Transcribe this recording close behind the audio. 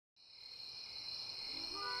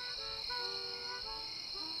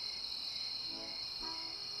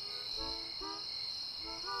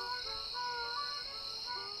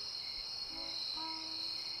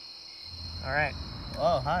right.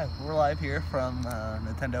 Oh, hi. We're live here from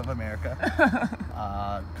Nintendo of America.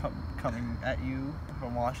 Coming at you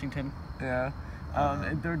from Washington. Yeah.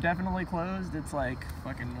 They're definitely closed. It's like,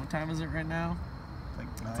 fucking, what time is it right now?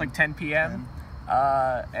 It's like 10 p.m.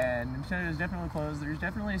 And Nintendo is definitely closed. There's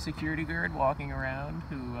definitely a security guard walking around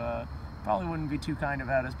who probably wouldn't be too kind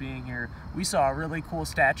about us being here. We saw a really cool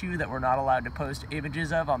statue that we're not allowed to post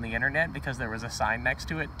images of on the internet because there was a sign next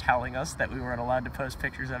to it telling us that we weren't allowed to post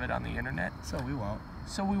pictures of it on the internet. So we won't.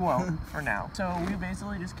 So we won't for now. So we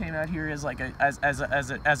basically just came out here as like as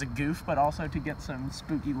a goof, but also to get some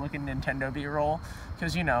spooky looking Nintendo B-roll,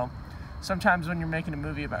 because you know, sometimes when you're making a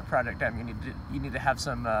movie about Project M, you need to have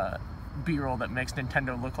some B-roll that makes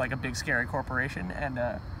Nintendo look like a big scary corporation. And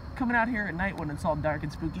coming out here at night when it's all dark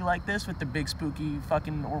and spooky like this with the big spooky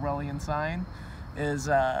fucking Orwellian sign is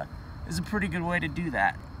a pretty good way to do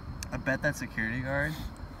that. I bet that security guard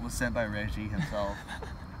was sent by Reggie himself.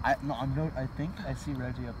 I think I see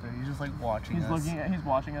Reggie up there. He's just like watching us. He's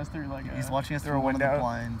watching us through like he's watching us through one of the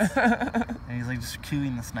blinds, and he's like just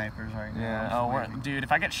cueing the snipers right now. Yeah. Dude,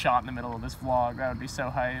 if I get shot in the middle of this vlog, that would be so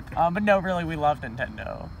hype. But no, really, we love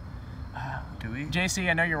Nintendo. Do we? JC,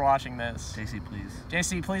 I know you're watching this. JC, please.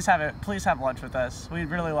 JC, please have lunch with us. We'd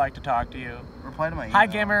really like to talk to you. Reply to my email. Hi,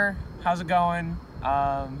 Gamer. How's it going?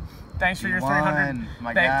 Thanks for your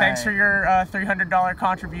Thanks for your $300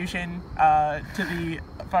 contribution to the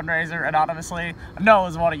fundraiser anonymously. No, it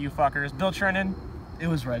was one of you fuckers. Bill Trinan. It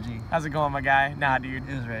was Reggie. How's it going, my guy? Nah, dude.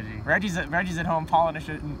 It was Reggie. Reggie's at home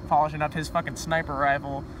polishing up his fucking sniper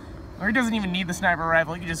rifle. Or he doesn't even need the sniper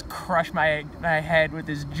rifle. He can just crush my head with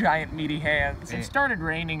his giant meaty hands. It started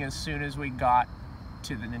raining as soon as we got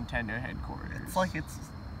to the Nintendo headquarters. It's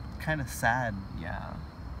kind of sad. Yeah.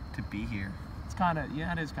 To be here.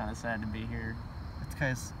 It is kind of sad to be here. It's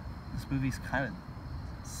because this movie's kind of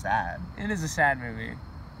sad. It is a sad movie.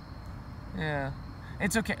 Yeah.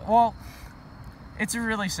 It's okay. Well, it's a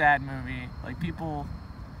really sad movie. Like, people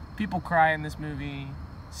cry in this movie.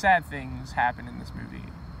 Sad things happen in this movie.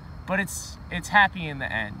 But it's happy in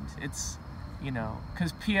the end. It's, you know,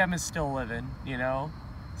 because PM is still living, you know?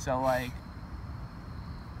 So, like,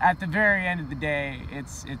 at the very end of the day,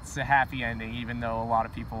 it's a happy ending, even though a lot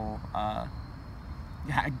of people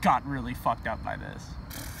got really fucked up by this.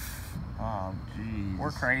 Oh, jeez.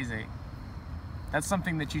 We're crazy. That's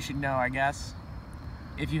something that you should know, I guess,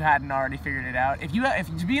 if you hadn't already figured it out. If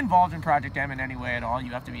to be involved in Project M in any way at all,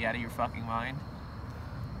 you have to be out of your fucking mind.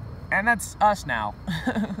 And that's us now.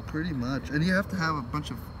 Pretty much. And you have to have a bunch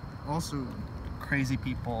of also crazy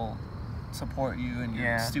people support you in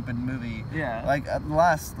your stupid movie. Yeah. Like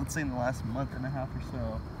let's say in the last month and a half or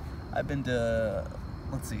so, I've been to,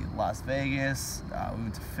 let's see, Las Vegas, we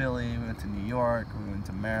went to Philly, we went to New York, we went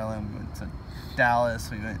to Maryland, we went to Dallas,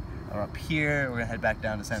 we went up here, we're gonna head back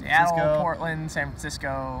down to San Francisco. Seattle, Portland, San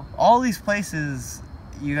Francisco. All these places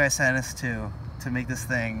you guys sent us to make this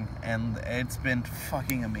thing, and it's been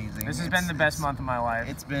fucking amazing. This has been the best month of my life.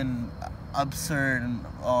 It's been absurd, and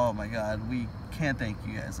oh my god, we can't thank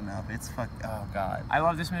you guys enough. It's oh god. I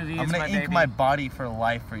love this movie. I'm gonna ink my body for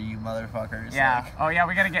life for you motherfuckers. Yeah. Like. Oh yeah,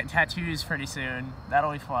 we gotta get tattoos pretty soon.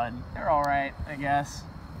 That'll be fun. They're alright, I guess.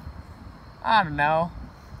 I don't know.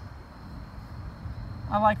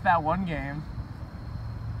 I like that one game.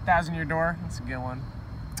 1,000 Year Door. That's a good one.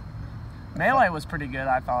 Melee was pretty good,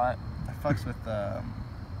 I thought. I fucks with oh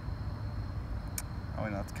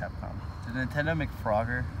wait, no, that's Capcom. Did Nintendo make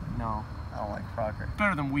Frogger? No. I don't like Frogger. It's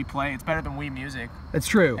better than Wii Play. It's better than Wii Music. It's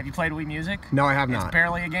true. Have you played Wii Music? No, I have not. It's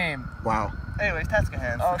barely a game. Wow. Anyways, Tatsuka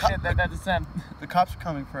hands. Oh shit, that's them. The cops are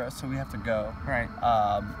coming for us, so we have to go. Right.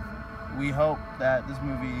 We hope that this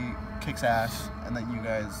movie kicks ass and that you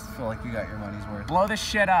guys feel like you got your money's worth. Blow this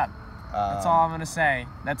shit up. That's all I'm gonna say.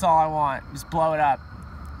 That's all I want. Just blow it up.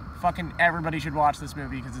 Fucking everybody should watch this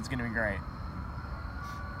movie because it's gonna be great.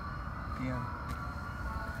 PM.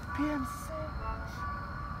 PM.